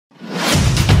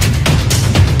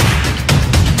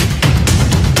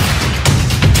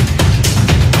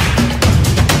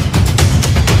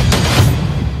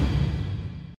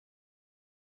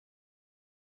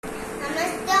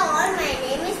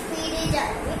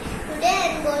Today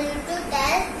I am going to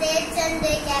tell states and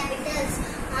their capitals.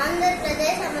 Andhra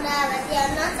Pradesh, Amaravati,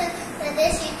 Arunachal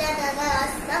Pradesh, Itanagar,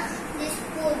 Assam,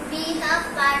 Dispur, Bihar,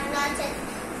 Patna,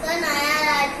 Chhattisgarh, Naya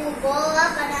Raipur, Goa,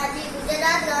 Panaji,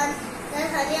 Gujarat, Gander,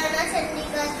 Haryana,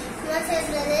 Chandigarh, Himachal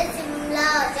Pradesh, Shimla,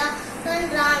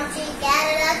 Jharkhand, Ranchi,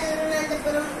 Kerala,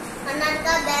 Thiruvananthapuram,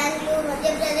 Karnataka, Bangalore,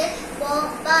 Madhya Pradesh,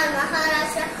 Bhopal,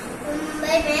 Maharashtra,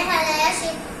 Mumbai, Meghalaya,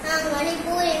 Shillong,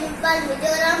 Manipur, Impal,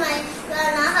 Mizoram,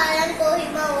 Nagaland,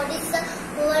 Kohima, Odisha,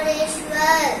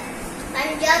 Bhubaneswar,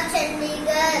 Punjab,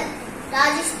 Chandigarh,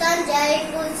 Rajasthan,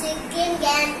 Jaipur, Sikkim,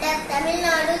 Gangtok,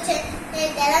 Tamilnadu, Chennai,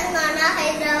 Telangana,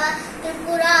 Hyderabad,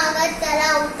 Tripura, Agartala,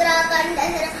 Uttarakhand,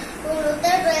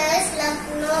 Uttar Pradesh,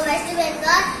 Lucknow, West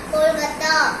Bengal,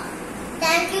 Kolkata.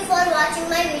 Thank you for watching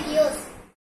my videos.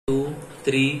 2,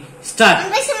 3,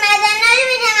 start.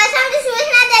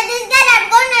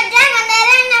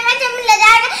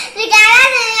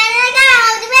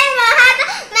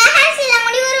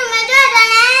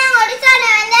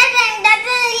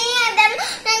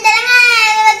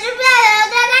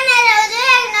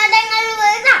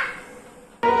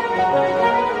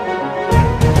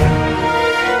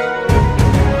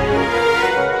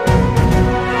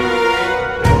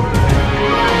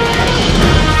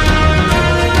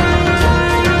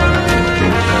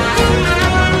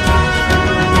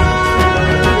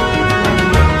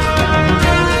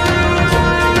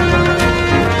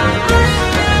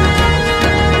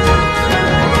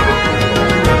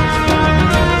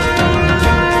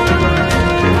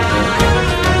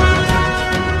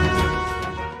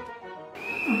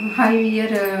 Hi, we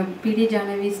are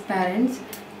PD.JAANAVHI's parents.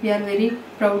 We are very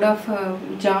proud of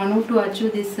Janu to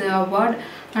achieve this award,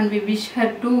 and we wish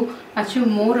her to achieve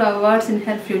more awards in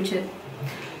her future.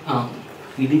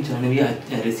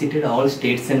 PD.JAANAVHI recited all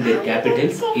states and their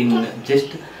capitals in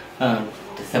just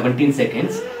 17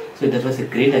 seconds. So that was a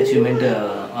great achievement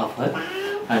of her,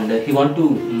 and he want to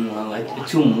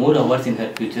achieve more awards in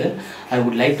her future. I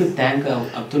would like to thank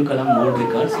Abdul Kalam World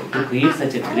Records to create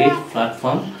such a great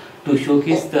platform to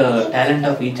showcase the talent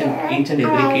of each and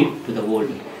every kid to the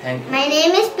world. Thank you. My name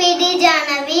is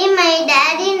PD.JAANAVHI. My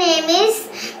daddy name is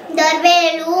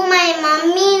Darvelu. My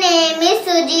mummy name is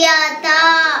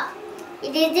Sujiyata.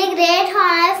 It is a great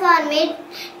honor for me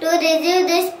to receive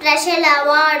this special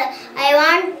award. I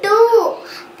want to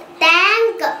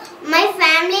thank my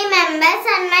family members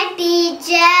and my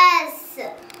teachers.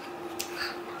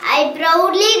 I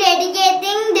proudly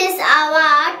dedicating this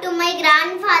award to my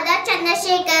grandfather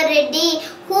Chandrasekhar Reddy,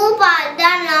 who passed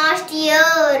on last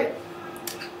year.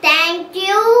 Thank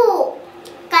you,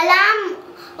 Kalam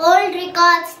World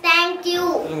Records. Thank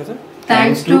you.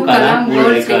 Thanks to Kalam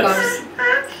World Records.